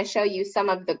where I want to show you some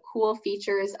of the cool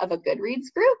features of a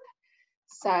Goodreads group.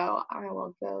 So I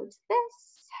will go to this.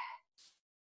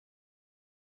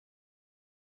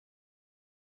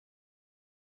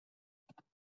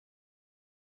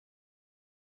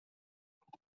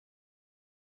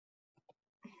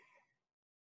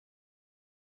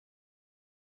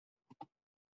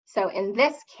 So in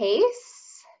this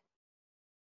case,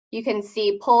 you can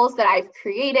see polls that I've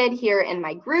created here in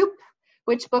my group.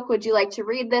 Which book would you like to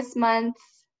read this month?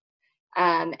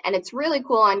 And it's really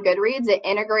cool on Goodreads. It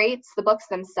integrates the books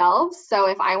themselves. So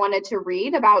if I wanted to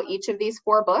read about each of these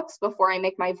 4 books before I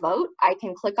make my vote, I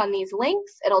can click on these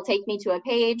links. It'll take me to a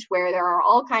page where there are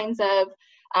all kinds of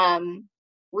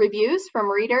reviews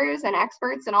from readers and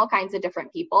experts and all kinds of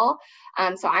different people.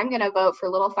 So I'm going to vote for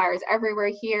Little Fires Everywhere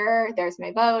here. There's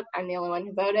my vote. I'm the only one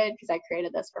who voted because I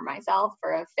created this for myself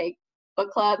for a fake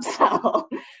book club. So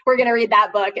we're going to read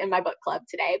that book in my book club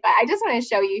today. But I just want to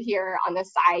show you here on the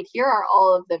side, here are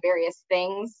all of the various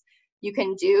things you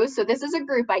can do. So this is a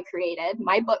group I created,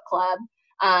 my book club.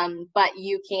 But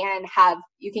you can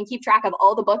keep track of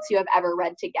all the books you have ever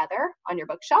read together on your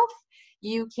bookshelf.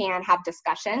 You can have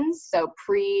discussions, so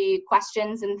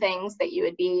pre-questions and things that you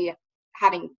would be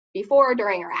having before,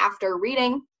 during, or after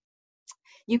reading.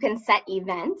 You can set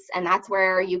events, and that's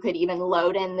where you could even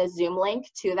load in the Zoom link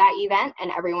to that event,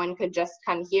 and everyone could just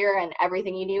come here and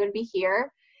everything you need would be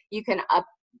here. You can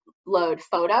upload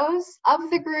photos of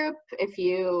the group if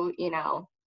you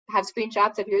have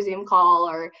screenshots of your Zoom call,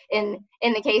 or in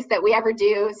the case that we ever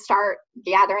do start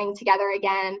gathering together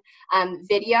again.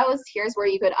 Videos, here's where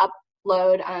you could upload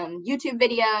YouTube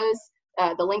videos,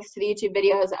 the links to the YouTube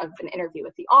videos of an interview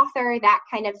with the author, that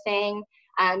kind of thing.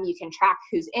 You can track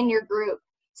who's in your group.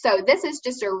 So this is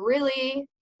just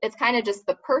it's kind of just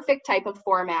the perfect type of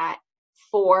format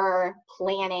for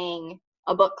planning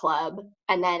a book club,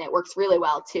 and then it works really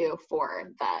well too for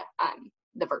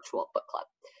the virtual book club.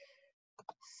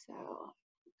 So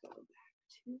go back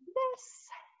to this.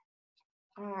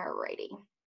 Alrighty.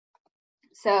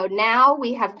 So now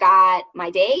we have got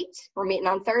my date. We're meeting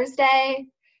on Thursday.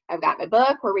 I've got my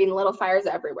book. We're reading Little Fires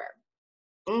Everywhere.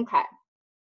 Okay.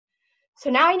 So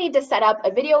now I need to set up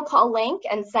a video call link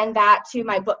and send that to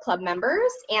my book club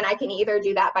members. And I can either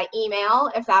do that by email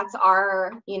if that's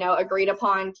our, agreed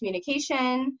upon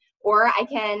communication, or I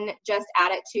can just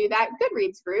add it to that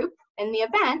Goodreads group in the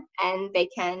event, and they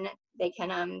can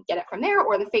get it from there,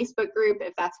 or the Facebook group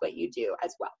if that's what you do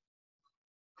as well.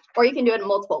 Or you can do it in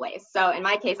multiple ways. So in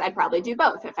my case, I'd probably do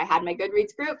both. If I had my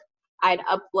Goodreads group, I'd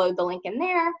upload the link in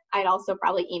there. I'd also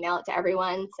probably email it to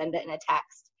everyone, send it in a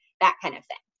text, that kind of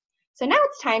thing. So now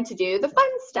it's time to do the fun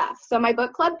stuff. So my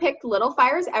book club picked Little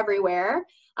Fires Everywhere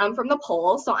from the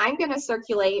poll. So I'm going to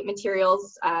circulate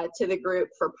materials to the group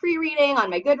for pre-reading on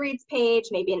my Goodreads page,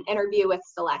 maybe an interview with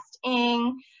Celeste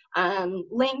Ng,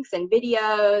 links and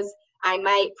videos. I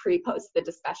might pre-post the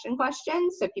discussion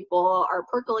questions so people are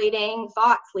percolating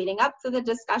thoughts leading up to the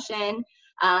discussion.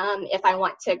 If I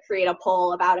want to create a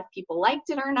poll about if people liked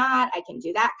it or not, I can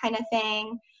do that kind of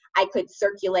thing. I could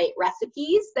circulate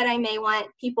recipes that I may want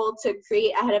people to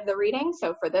create ahead of the reading.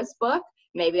 So for this book,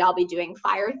 maybe I'll be doing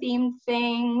fire-themed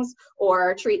things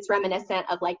or treats reminiscent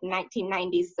of like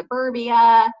 1990s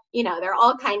suburbia. There are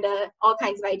all kinds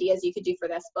of ideas you could do for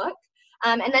this book.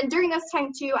 And then during this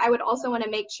time too, I would also want to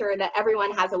make sure that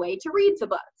everyone has a way to read the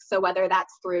book. So whether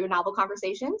that's through Novel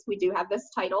Conversations, we do have this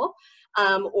title,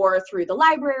 or through the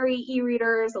library,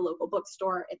 e-readers, a local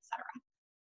bookstore, etc.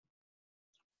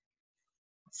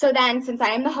 So then, since I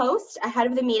am the host, ahead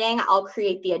of the meeting, I'll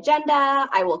create the agenda.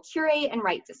 I will curate and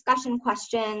write discussion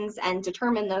questions and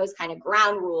determine those kind of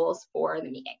ground rules for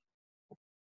the meeting.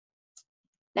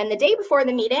 Then the day before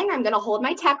the meeting, I'm going to hold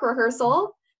my tech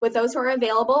rehearsal. With those who are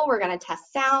available, we're going to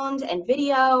test sound and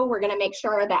video. We're going to make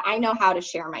sure that I know how to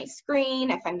share my screen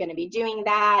if I'm going to be doing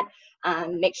that.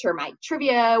 Make sure my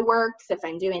trivia works if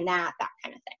I'm doing that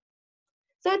kind of thing.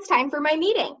 So it's time for my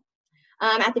meeting.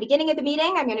 At the beginning of the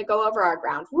meeting, I'm going to go over our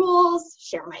ground rules,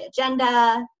 share my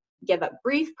agenda, give a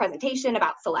brief presentation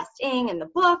about Celeste Ng and the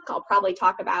book. I'll probably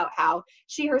talk about how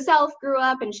she herself grew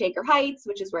up in Shaker Heights,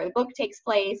 which is where the book takes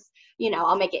place.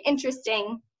 I'll make it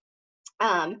interesting.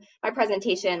 My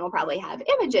presentation will probably have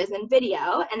images and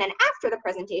video, and then after the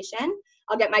presentation,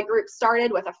 I'll get my group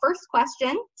started with a first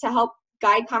question to help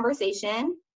guide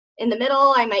conversation. In the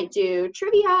middle, I might do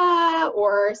trivia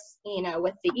or,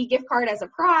 with the e-gift card as a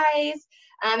prize.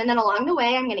 And then along the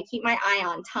way, I'm going to keep my eye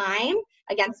on time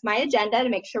against my agenda to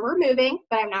make sure we're moving,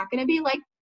 but I'm not going to be like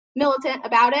militant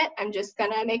about it. I'm just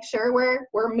gonna make sure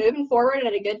we're moving forward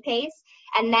at a good pace.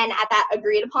 And then at that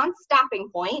agreed upon stopping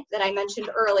point that I mentioned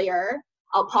earlier,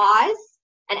 I'll pause,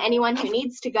 and anyone who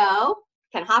needs to go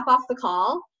can hop off the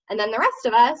call. And then the rest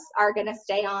of us are gonna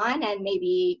stay on and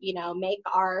maybe, you know, make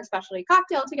our specialty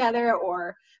cocktail together,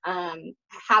 or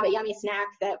have a yummy snack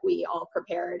that we all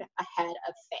prepared ahead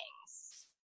of things.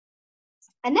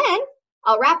 And then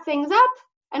I'll wrap things up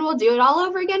and we'll do it all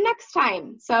over again next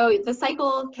time. So the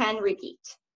cycle can repeat.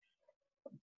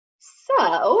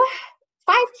 So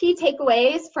 5 key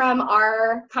takeaways from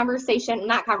our conversation,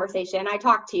 not conversation, I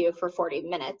talked to you for 40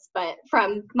 minutes, but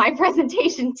from my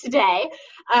presentation today,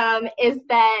 is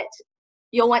that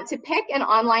you'll want to pick an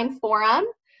online forum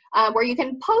where you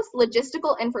can post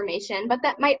logistical information, but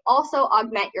that might also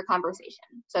augment your conversation.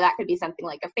 So that could be something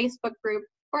like a Facebook group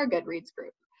or a Goodreads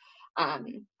group,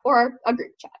 or a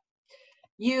group chat.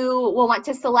 You will want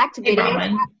to select video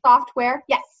chat software.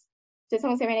 Yes. Did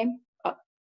someone say my name? Oh.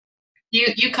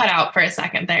 You cut out for a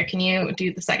second there. Can you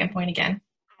do the second point again?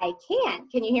 I can.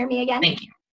 Can you hear me again? Thank you.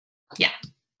 Yeah.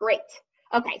 Great.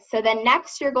 Okay, so then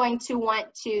next you're going to want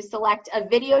to select a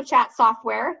video chat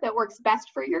software that works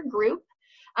best for your group,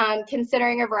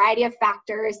 considering a variety of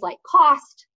factors like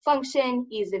cost, function,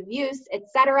 ease of use,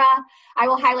 etc. I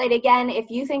will highlight again, if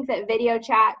you think that video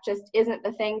chat just isn't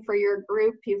the thing for your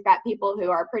group, you've got people who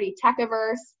are pretty tech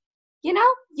averse, you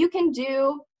know, you can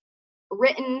do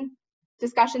written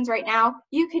discussions right now.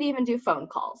 You could even do phone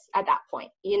calls at that point.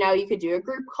 You know, you could do a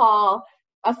group call,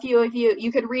 a few of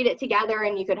you could read it together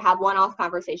and you could have one-off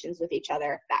conversations with each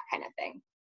other, that kind of thing.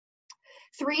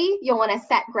 3, you'll want to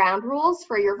set ground rules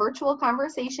for your virtual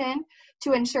conversation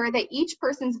to ensure that each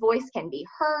person's voice can be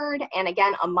heard. And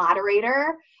again, a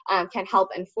moderator can help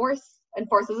enforce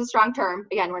is a strong term.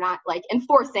 Again, we're not like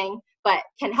enforcing, but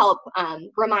can help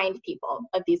remind people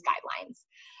of these guidelines.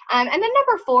 And then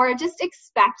number 4, just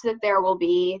expect that there will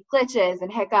be glitches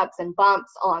and hiccups and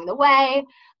bumps along the way,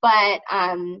 but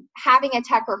having a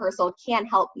tech rehearsal can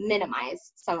help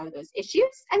minimize some of those issues.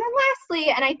 And then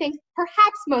lastly, and I think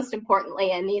perhaps most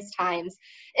importantly in these times,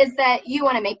 is that you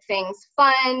want to make things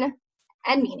fun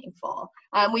and meaningful.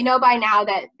 We know by now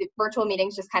that virtual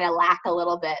meetings just kind of lack a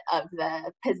little bit of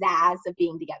the pizzazz of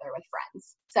being together with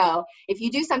friends. So if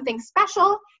you do something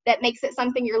special that makes it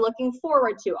something you're looking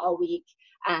forward to all week,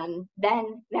 then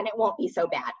it won't be so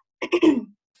bad.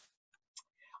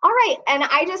 All right, and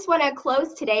I just want to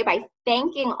close today by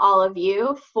thanking all of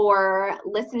you for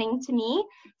listening to me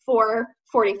for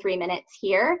 43 minutes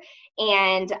here.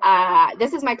 And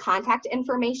this is my contact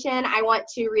information. I want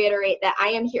to reiterate that I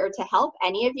am here to help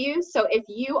any of you. So if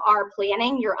you are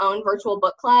planning your own virtual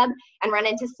book club and run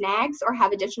into snags or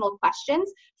have additional questions,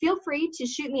 feel free to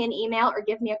shoot me an email or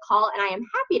give me a call, and I am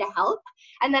happy to help.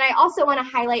 And then I also want to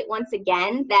highlight once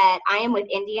again that I am with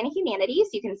Indiana Humanities.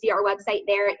 You can see our website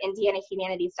there at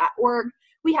indianahumanities.org.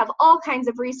 We have all kinds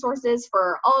of resources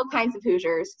for all kinds of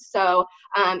Hoosiers. So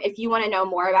if you want to know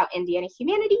more about Indiana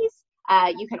Humanities,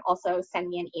 you can also send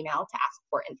me an email to ask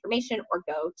for information or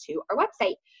go to our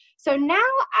website. So now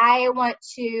I want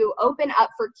to open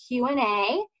up for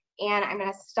Q&A, and I'm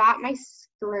going to stop my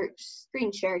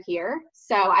screen share here.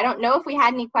 So I don't know if we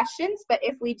had any questions, but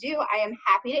if we do, I am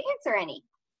happy to answer any.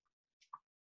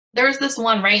 There's this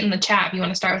one right in the chat if you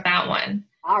want to start with that one.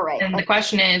 All right. And the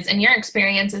question is, in your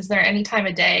experience, is there any time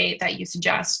of day that you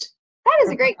suggest? That is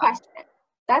a great question.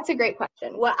 That's a great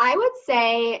question. What I would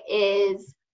say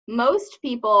is most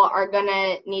people are going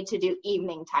to need to do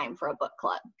evening time for a book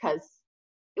club, because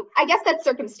I guess that's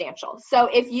circumstantial. So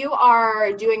if you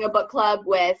are doing a book club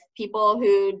with people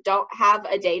who don't have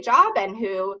a day job and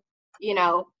who, you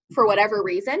know, for whatever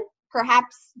reason,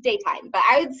 perhaps daytime. But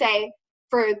I would say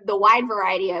for the wide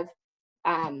variety of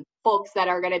folks that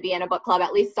are going to be in a book club,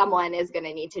 at least someone is going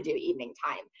to need to do evening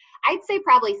time. I'd say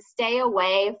probably stay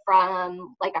away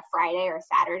from like a Friday or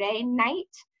Saturday night.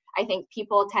 I think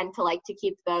people tend to like to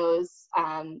keep those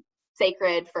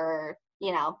sacred for,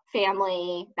 you know,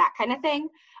 family, that kind of thing.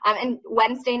 And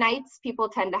Wednesday nights, people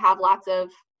tend to have lots of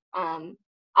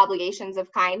obligations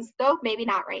of kinds, though maybe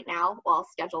not right now while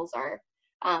schedules are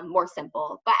more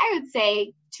simple. But I would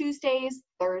say Tuesdays,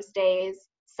 Thursdays,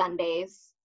 Sundays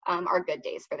are good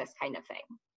days for this kind of thing.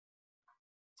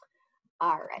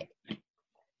 All right.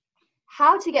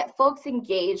 How to get folks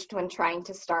engaged when trying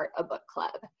to start a book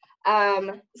club.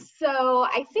 So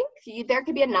I think there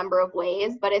could be a number of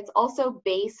ways, but it's also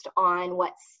based on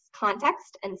what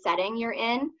context and setting you're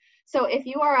in. So if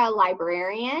you are a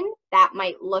librarian, that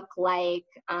might look like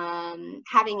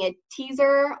having a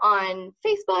teaser on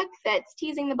Facebook that's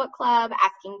teasing the book club,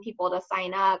 asking people to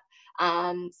sign up.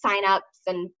 Sign-ups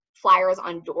and flyers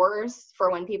on doors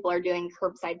for when people are doing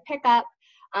curbside pickup.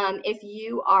 If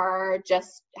you are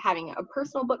just having a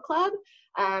personal book club,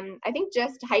 I think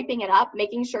just hyping it up,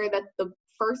 making sure that the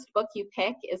first book you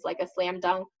pick is like a slam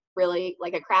dunk, really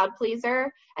like a crowd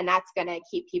pleaser, and that's going to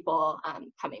keep people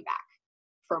coming back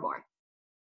for more.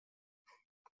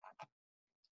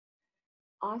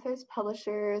 Authors,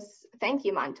 publishers, thank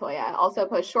you, Montoya. Also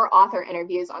post short author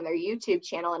interviews on their YouTube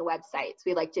channel and websites.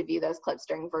 We like to view those clips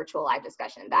during virtual live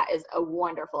discussion. That is a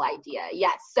wonderful idea.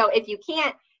 Yes, so if you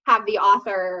can't have the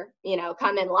author, you know,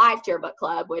 come in live to your book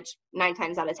club, which 9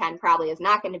 times out of 10 probably is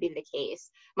not going to be the case,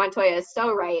 Montoya is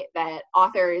so right that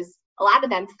authors, a lot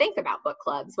of them think about book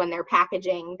clubs when they're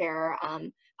packaging their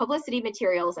publicity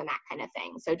materials and that kind of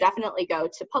thing. So definitely go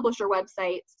to publisher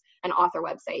websites and author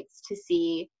websites to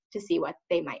see what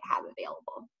they might have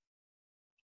available.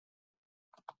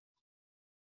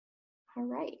 All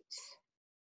right.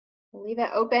 We'll leave it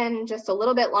open just a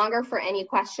little bit longer for any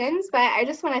questions, but I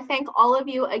just want to thank all of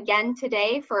you again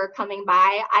today for coming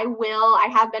by. I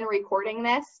have been recording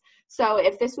this, so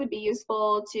if this would be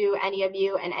useful to any of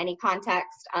you in any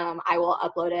context, I will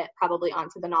upload it probably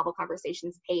onto the Novel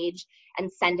Conversations page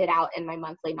and send it out in my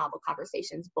monthly Novel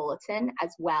Conversations bulletin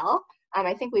as well.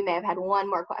 I think we may have had one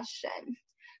more question.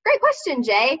 Great question,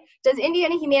 Jay. Does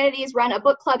Indiana Humanities run a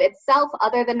book club itself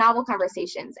other than Novel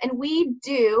Conversations? And we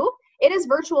do. It is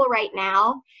virtual right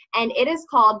now, and it is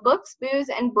called Books, Booze,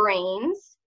 and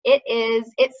Brains.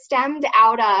 It stemmed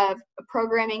out of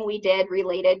programming we did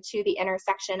related to the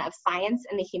intersection of science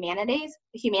and the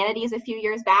humanities a few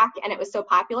years back, and it was so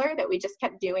popular that we just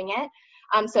kept doing it.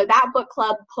 So that book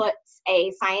club puts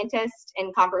a scientist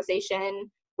in conversation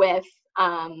with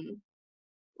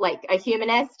like a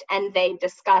humanist, and they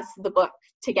discuss the book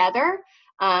together.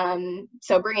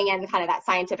 So bringing in kind of that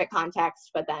scientific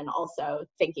context, but then also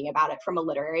thinking about it from a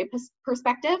literary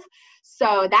perspective.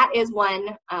 So that is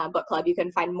one book club. You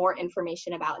can find more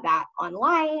information about that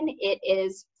online. It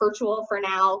is virtual for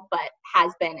now, but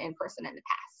has been in person in the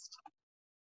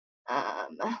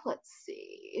past. Let's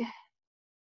see.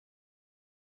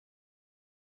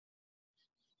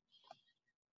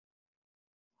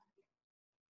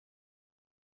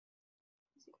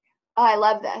 Oh, I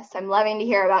love this. I'm loving to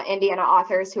hear about Indiana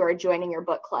authors who are joining your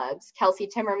book clubs. Kelsey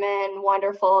Timmerman,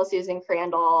 wonderful. Susan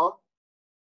Crandall.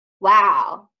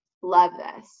 Wow, love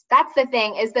this. That's the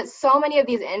thing, is that so many of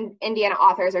these Indiana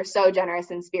authors are so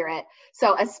generous in spirit.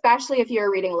 So especially if you're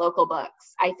reading local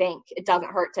books, I think it doesn't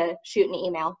hurt to shoot an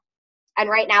email. And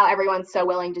right now, everyone's so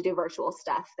willing to do virtual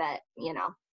stuff that, you know,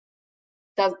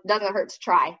 doesn't hurt to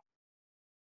try.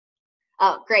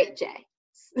 Oh, great, Jay.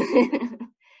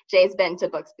 Jay's been to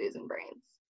Books, Booze, and Brains.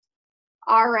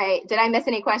 All right. Did I miss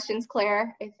any questions,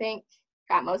 Claire? I think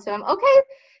got most of them. Okay.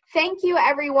 Thank you,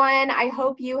 everyone. I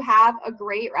hope you have a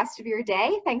great rest of your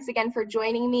day. Thanks again for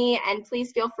joining me. And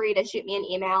please feel free to shoot me an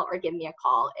email or give me a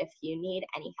call if you need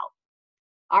any help.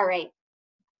 All right.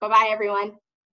 Bye-bye, everyone.